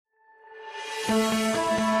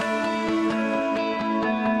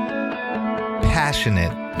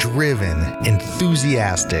Passionate, driven,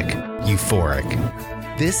 enthusiastic,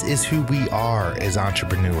 euphoric. This is who we are as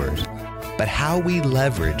entrepreneurs. But how we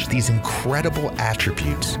leverage these incredible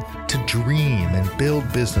attributes to dream and build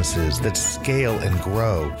businesses that scale and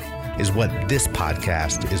grow is what this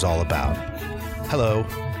podcast is all about. Hello,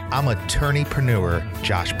 I'm attorneypreneur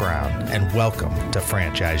Josh Brown, and welcome to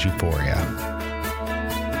Franchise Euphoria.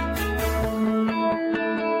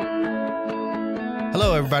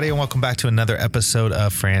 Hello, everybody, and welcome back to another episode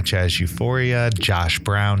of Franchise Euphoria. Josh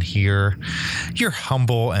Brown here, your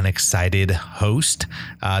humble and excited host.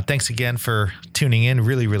 Thanks again for tuning in.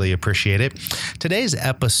 Really appreciate it. Today's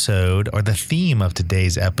episode, or the theme of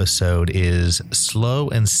today's episode, is slow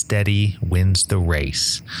and steady wins the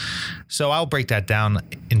race. So I'll break that down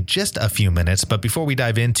in just a few minutes. But before we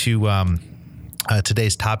dive into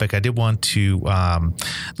today's topic, I did want to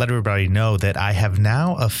let everybody know that I have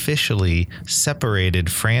now officially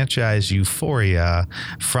separated Franchise Euphoria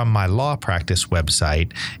from my law practice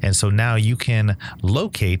website. And so now you can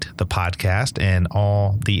locate the podcast and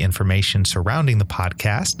all the information surrounding the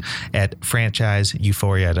podcast at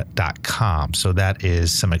franchiseeuphoria.com. So that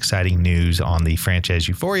is some exciting news on the Franchise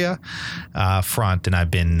Euphoria front. And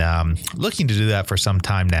I've been looking to do that for some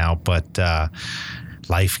time now, but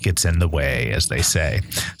life gets in the way, as they say.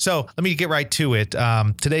 So let me get right to it.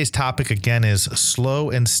 Today's topic, again, is slow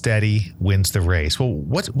and steady wins the race. Well,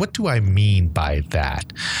 what do I mean by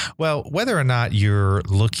that? Well, whether or not you're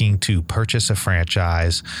looking to purchase a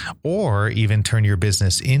franchise or even turn your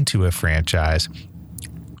business into a franchise,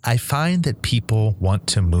 I find that people want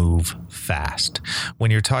to move fast. When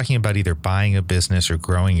you're talking about either buying a business or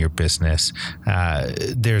growing your business,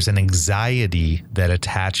 there's an anxiety that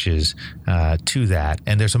attaches to that,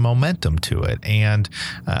 and there's a momentum to it. And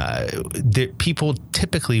people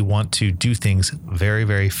typically want to do things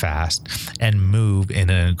very fast and move in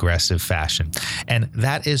an aggressive fashion. And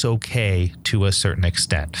that is okay to a certain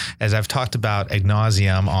extent. As I've talked about ad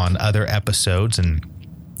nauseum on other episodes and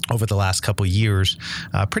over the last couple of years,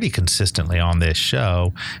 pretty consistently on this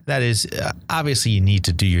show, that is, obviously you need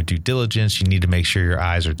to do your due diligence. You need to make sure your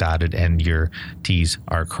I's are dotted and your T's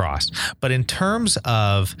are crossed. But in terms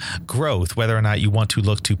of growth, whether or not you want to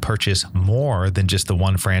look to purchase more than just the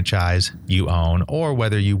one franchise you own, or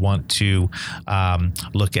whether you want to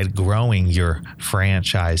look at growing your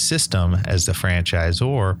franchise system as the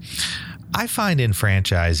franchisor, I find in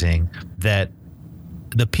franchising that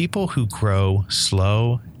the people who grow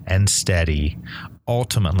slow and steady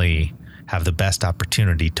ultimately have the best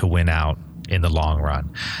opportunity to win out in the long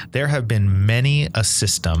run. There have been many a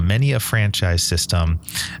franchise system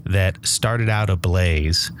that started out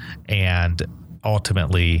ablaze and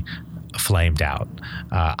ultimately flamed out.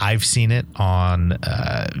 I've seen it on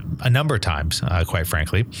a number of times, quite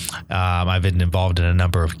frankly. I've been involved in a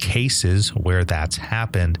number of cases where that's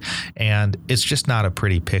happened, and it's just not a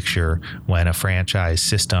pretty picture when a franchise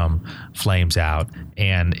system flames out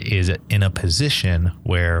and is in a position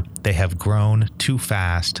where they have grown too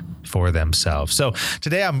fast for themselves. So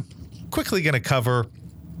today I'm quickly going to cover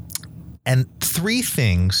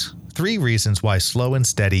three reasons why slow and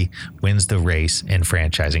steady wins the race in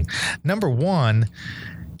franchising. Number one,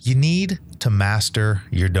 you need to master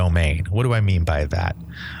your domain. What do I mean by that?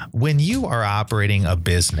 When you are operating a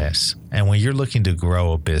business and when you're looking to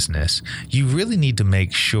grow a business, you really need to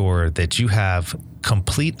make sure that you have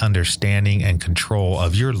complete understanding and control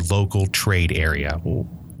of your local trade area.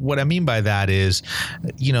 What I mean by that is,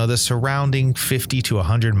 the surrounding 50 to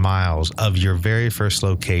 100 miles of your very first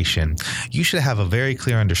location, you should have a very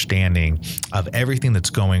clear understanding of everything that's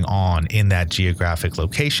going on in that geographic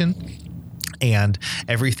location and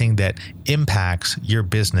everything that impacts your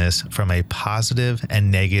business from a positive and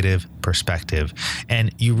negative perspective.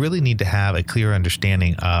 And you really need to have a clear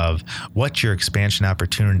understanding of what your expansion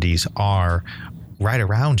opportunities are right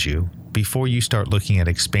around you before you start looking at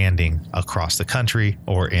expanding across the country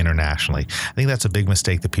or internationally. I think that's a big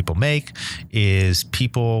mistake that people make, is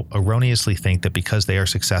people erroneously think that because they are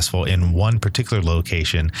successful in one particular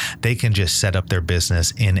location, they can just set up their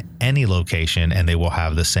business in any location and they will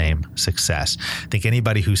have the same success. I think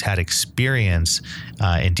anybody who's had experience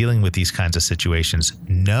in dealing with these kinds of situations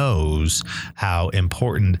knows how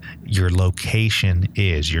important your location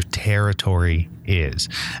is, your territory is.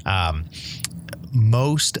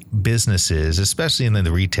 Most businesses, especially in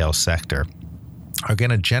the retail sector, are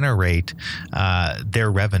going to generate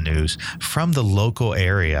their revenues from the local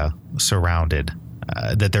area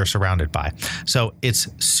that they're surrounded by. So it's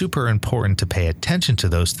super important to pay attention to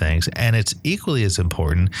those things. And it's equally as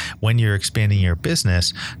important when you're expanding your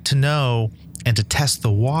business to know and to test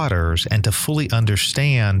the waters and to fully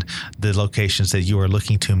understand the locations that you are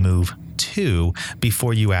looking to move to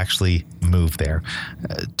before you actually move there.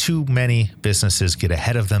 Too many businesses get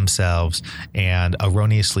ahead of themselves and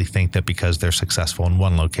erroneously think that because they're successful in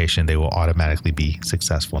one location, they will automatically be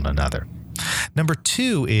successful in another. Number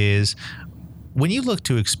two is when you look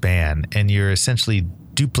to expand and you're essentially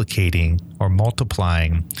duplicating or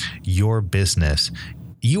multiplying your business,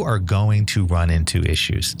 you are going to run into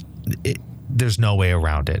issues. There's no way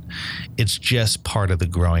around it. It's just part of the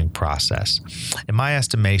growing process. In my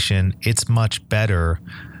estimation, it's much better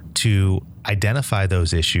to identify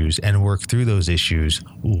those issues and work through those issues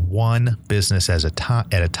one business at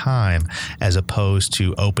a time, as opposed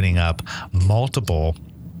to opening up multiple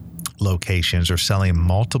locations or selling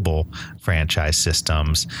multiple franchise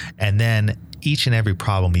systems, and then each and every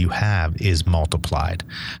problem you have is multiplied.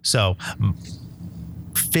 So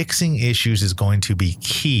fixing issues is going to be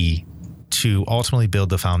key to ultimately build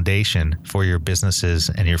the foundation for your businesses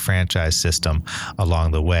and your franchise system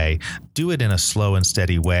along the way. Do it in a slow and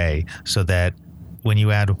steady way so that when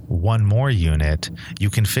you add one more unit, you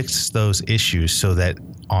can fix those issues so that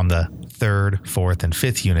on the third, fourth, and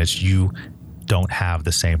fifth units, you don't have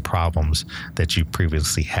the same problems that you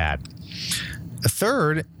previously had. A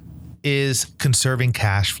third is conserving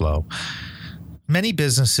cash flow. Many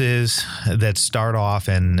businesses that start off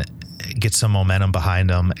and get some momentum behind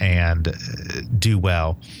them and do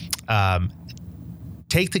well,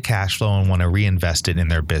 take the cash flow and want to reinvest it in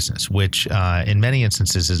their business, which in many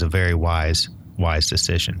instances is a very wise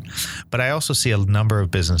decision. But I also see a number of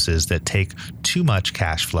businesses that take too much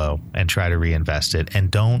cash flow and try to reinvest it and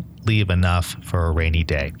don't leave enough for a rainy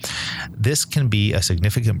day. This can be a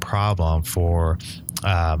significant problem for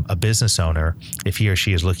a business owner if he or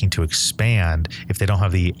she is looking to expand, if they don't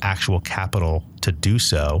have the actual capital to do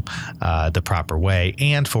so the proper way,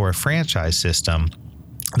 and for a franchise system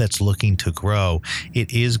that's looking to grow,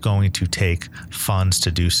 it is going to take funds to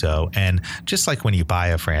do so. And just like when you buy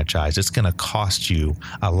a franchise, it's going to cost you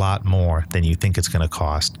a lot more than you think it's going to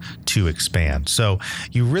cost to expand. So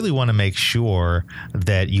you really want to make sure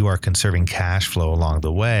that you are conserving cash flow along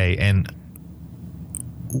the way. And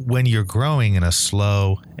when you're growing in a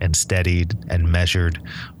slow and steady and measured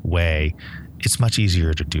way, it's much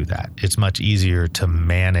easier to do that. It's much easier to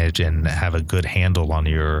manage and have a good handle on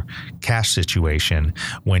your cash situation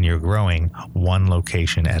when you're growing one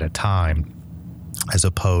location at a time, as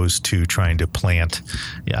opposed to trying to plant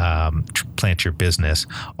your business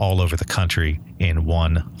all over the country in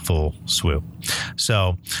one full swoop.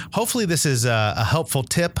 So hopefully this is a helpful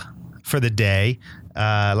tip for the day.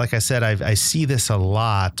 Like I said, I see this a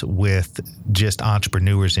lot with just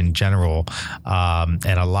entrepreneurs in general, and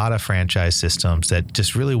a lot of franchise systems that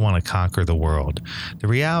just really want to conquer the world. The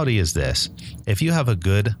reality is this: if you have a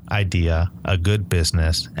good idea, a good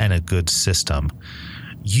business, and a good system,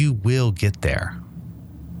 you will get there.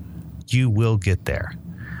 You will get there.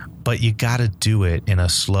 But you got to do it in a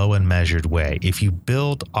slow and measured way. If you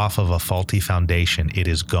build off of a faulty foundation, it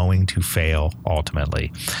is going to fail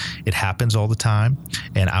ultimately. It happens all the time,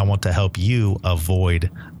 and I want to help you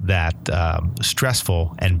avoid that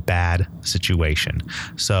stressful and bad situation.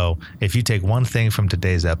 So if you take one thing from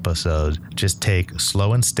today's episode, just take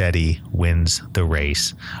slow and steady wins the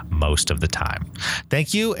race most of the time.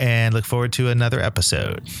 Thank you, and look forward to another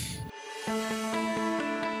episode.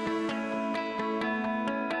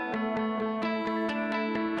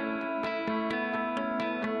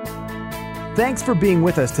 Thanks for being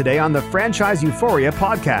with us today on the Franchise Euphoria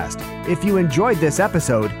podcast. If you enjoyed this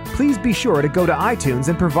episode, please be sure to go to iTunes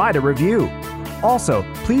and provide a review. Also,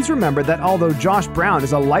 please remember that although Josh Brown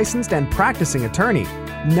is a licensed and practicing attorney,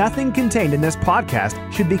 nothing contained in this podcast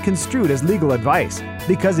should be construed as legal advice,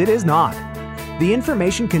 because it is not. The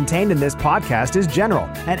information contained in this podcast is general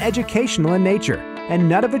and educational in nature, and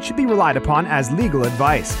none of it should be relied upon as legal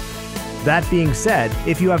advice. That being said,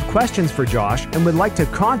 if you have questions for Josh and would like to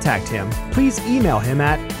contact him, please email him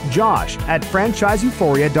at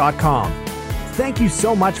josh@franchiseeuphoria.com. Thank you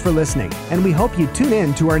so much for listening, and we hope you tune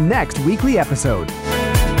in to our next weekly episode.